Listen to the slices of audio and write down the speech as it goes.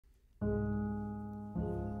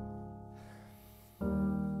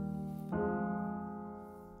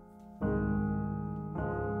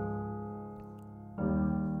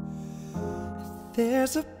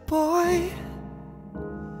There's a boy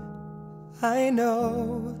I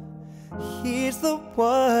know, he's the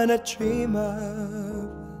one I dream of.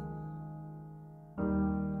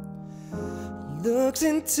 Looks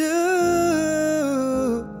into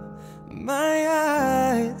my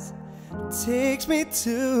eyes, takes me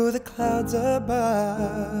to the clouds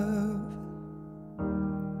above.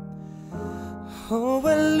 Oh,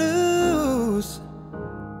 I lose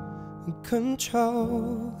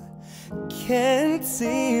control, can't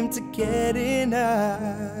seem to get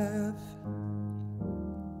enough.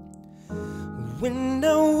 When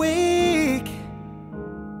I wake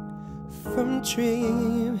from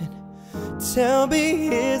dreaming, tell me,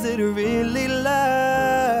 is it really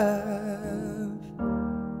love?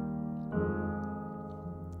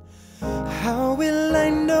 How will I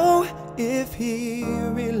know if he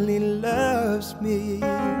really loves me?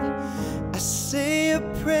 I say a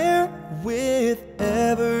prayer with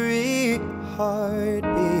every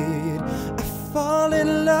heartbeat. I fall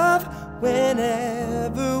in love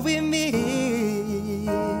whenever we meet.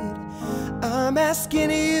 I'm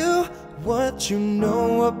asking you what you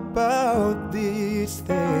know about these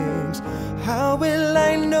things. How will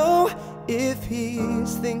I know if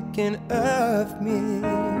he's thinking of me?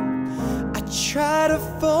 I try to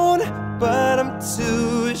phone, but I'm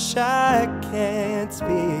too shy, I can't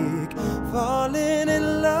speak. Falling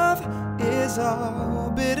in love is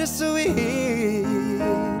all bittersweet.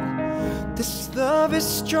 This love is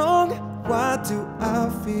strong, why do I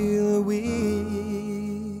feel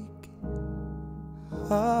weak?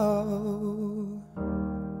 Oh.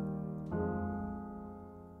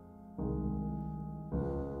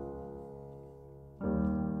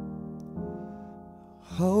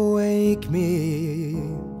 Awake me,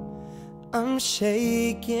 I'm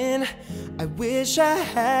shaking. I wish I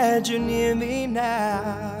had you near me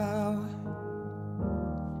now.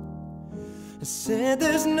 I said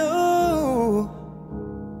there's no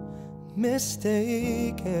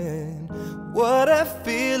mistaken, what I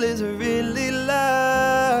feel is really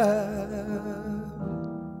love.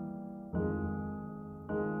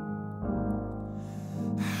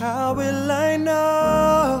 How will I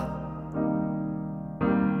know?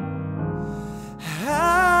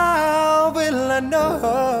 How will I know?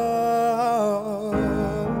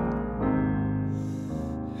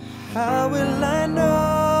 How will I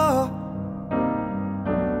know?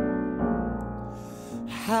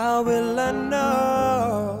 How will I know?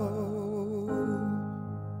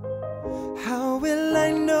 How will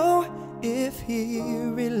I know if he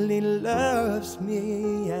really loves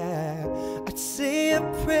me? Yeah. I'd say a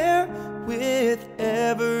prayer with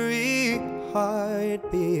every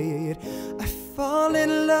heartbeat. I fall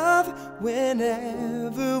in love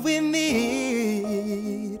whenever we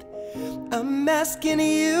meet. I'm asking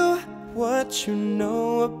you what you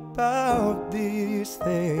know about these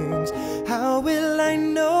things. How will I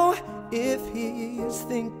know if he's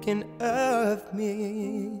thinking of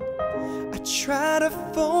me? I try to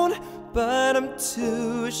phone, but I'm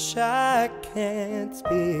too shy, I can't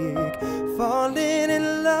speak. Falling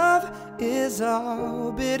in love is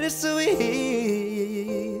all bittersweet.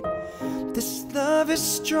 This love is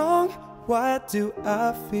strong, why do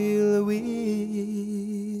I feel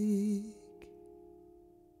weak?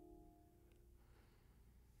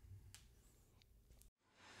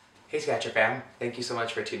 Hey Scaccia fam, thank you so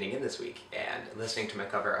much for tuning in this week and listening to my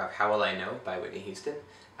cover of How Will I Know by Whitney Houston.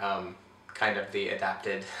 Kind of the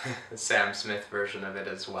adapted Sam Smith version of it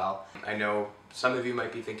as well. I know some of you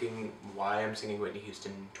might be thinking why I'm singing Whitney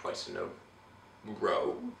Houston twice in a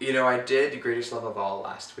row. You know, I did Greatest Love of All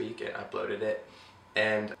last week and uploaded it,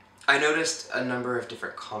 and I noticed a number of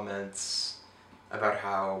different comments about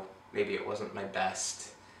how maybe it wasn't my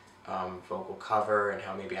best vocal cover, and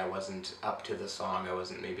how maybe I wasn't up to the song, I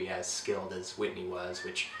wasn't maybe as skilled as Whitney was,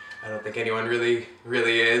 which I don't think anyone really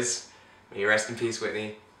is. May you rest in peace,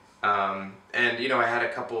 Whitney. And you know, I had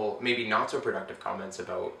a couple maybe not so productive comments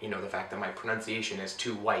about, you know, the fact that my pronunciation is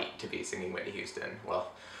too white to be singing Whitney Houston.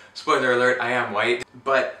 Well, spoiler alert, I am white,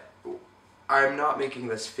 but I'm not making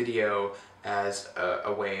this video as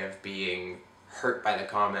a way of being hurt by the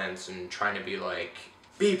comments and trying to be like,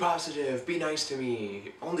 be positive, be nice to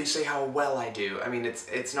me, only say how well I do. I mean,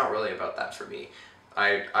 it's not really about that for me.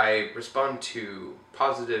 I respond to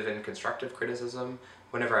positive and constructive criticism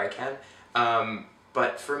whenever I can,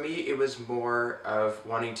 but for me it was more of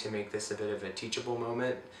wanting to make this a bit of a teachable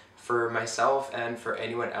moment for myself and for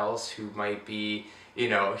anyone else who might be, you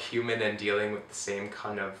know, human and dealing with the same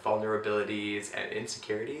kind of vulnerabilities and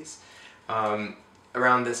insecurities.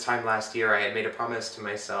 Around this time last year, I had made a promise to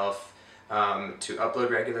myself to upload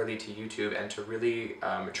regularly to YouTube and to really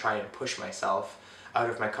try and push myself out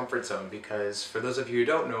of my comfort zone, because for those of you who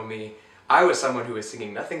don't know me, I was someone who was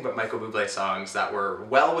singing nothing but Michael Bublé songs that were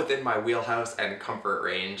well within my wheelhouse and comfort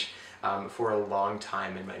range for a long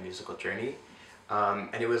time in my musical journey.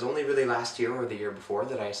 And it was only really last year or the year before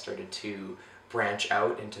that I started to branch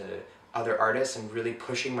out into other artists and really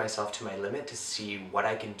pushing myself to my limit to see what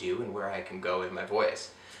I can do and where I can go with my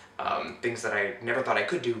voice. Things that I never thought I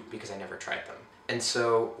could do because I never tried them. And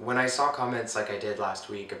so when I saw comments like I did last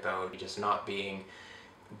week about just not being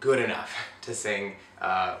good enough to sing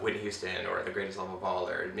Whitney Houston or The Greatest Love of All,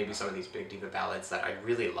 or maybe some of these big diva ballads that I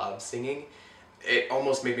really love singing, it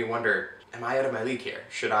almost made me wonder, am I out of my league here?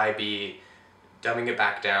 Should I be dumbing it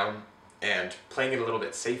back down and playing it a little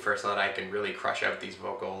bit safer so that I can really crush out these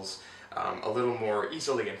vocals a little more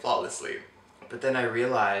easily and flawlessly? But then I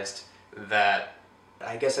realized that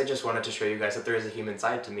I guess I just wanted to show you guys that there is a human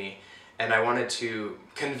side to me, and I wanted to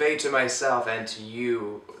convey to myself and to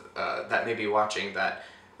you that may be watching that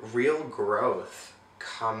real growth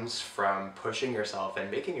comes from pushing yourself and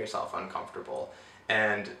making yourself uncomfortable,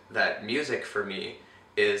 and that music for me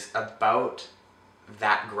is about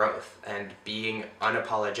that growth and being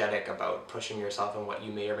unapologetic about pushing yourself and what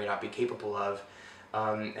you may or may not be capable of,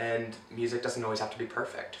 and music doesn't always have to be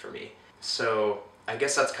perfect for me. So I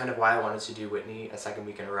guess that's kind of why I wanted to do Whitney a second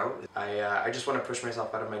week in a row. I just want to push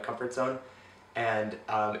myself out of my comfort zone, and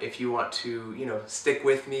if you want to, you know, stick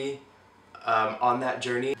with me on that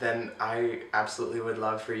journey, then I absolutely would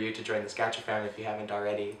love for you to join the Scaccia fam if you haven't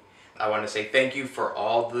already. I want to say thank you for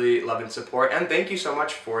all the love and support, and thank you so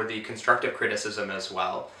much for the constructive criticism as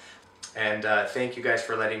well. And thank you guys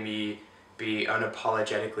for letting me be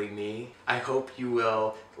unapologetically me. I hope you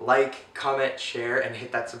will like, comment, share, and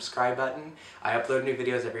hit that subscribe button. I upload new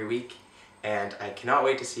videos every week, and I cannot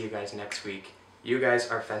wait to see you guys next week. You guys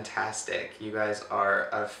are fantastic. You guys are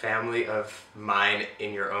a family of mine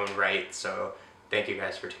in your own right, so thank you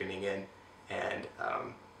guys for tuning in, and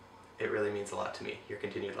it really means a lot to me, your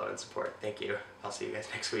continued love and support. Thank you. I'll see you guys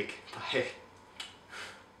next week. Bye.